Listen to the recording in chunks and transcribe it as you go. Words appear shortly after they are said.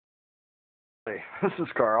Hey, this is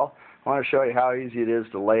Carl. I want to show you how easy it is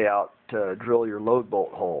to lay out to drill your load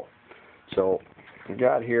bolt hole. So what I've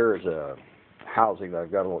got here is a housing that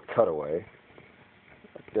I've got a little cutaway.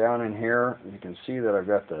 Down in here you can see that I've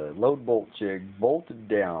got the load bolt jig bolted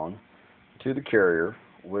down to the carrier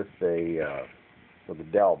with a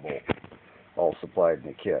dowel bolt all supplied in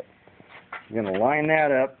the kit. I'm going to line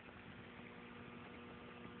that up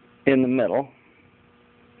in the middle.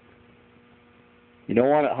 You don't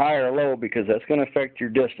want it high or low because that's going to affect your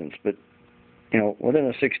distance, but you know, within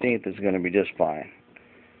a 1/16 is going to be just fine.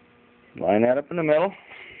 Line that up in the middle,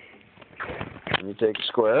 and you take a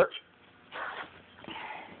square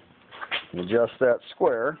and adjust that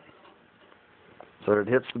square so that it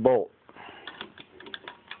hits the bolt.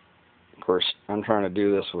 Of course, I'm trying to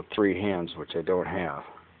do this with 3 hands, which I don't have.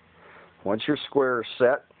 Once your square is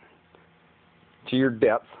set to your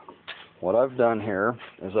depth, what I've done here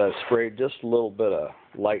is I've sprayed just a little bit of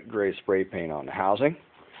light gray spray paint on the housing.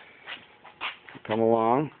 Come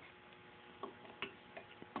along,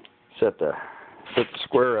 set the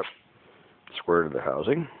square up, square to the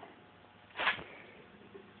housing,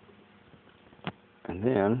 and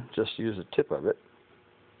then just use the tip of it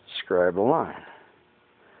to scribe a line.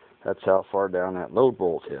 That's how far down that load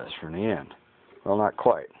bolt is from the end. Well, not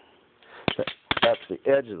quite. That's the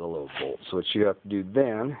edge of the load bolt. So what you have to do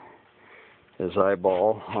then is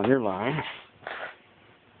eyeball on your line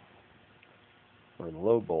where the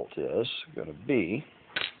load bolt is going to be.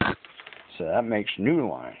 So that makes new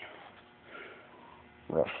line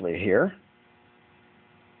roughly here.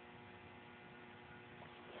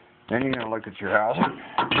 Then you're going to look at your housing.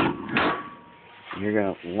 You're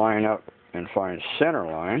going to line up and find center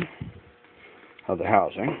line of the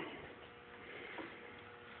housing.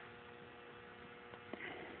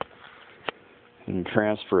 And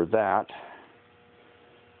transfer that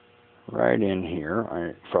right in here.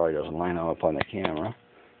 It probably doesn't line up on the camera.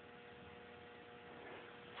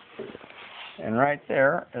 And right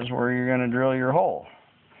there is where you're going to drill your hole.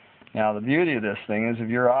 Now the beauty of this thing is if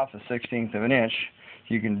you're off a 1/16 of an inch,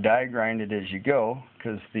 you can die grind it as you go,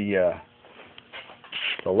 because the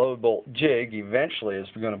load bolt jig eventually is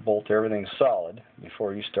going to bolt everything solid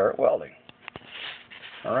before you start welding.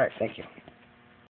 Alright, thank you.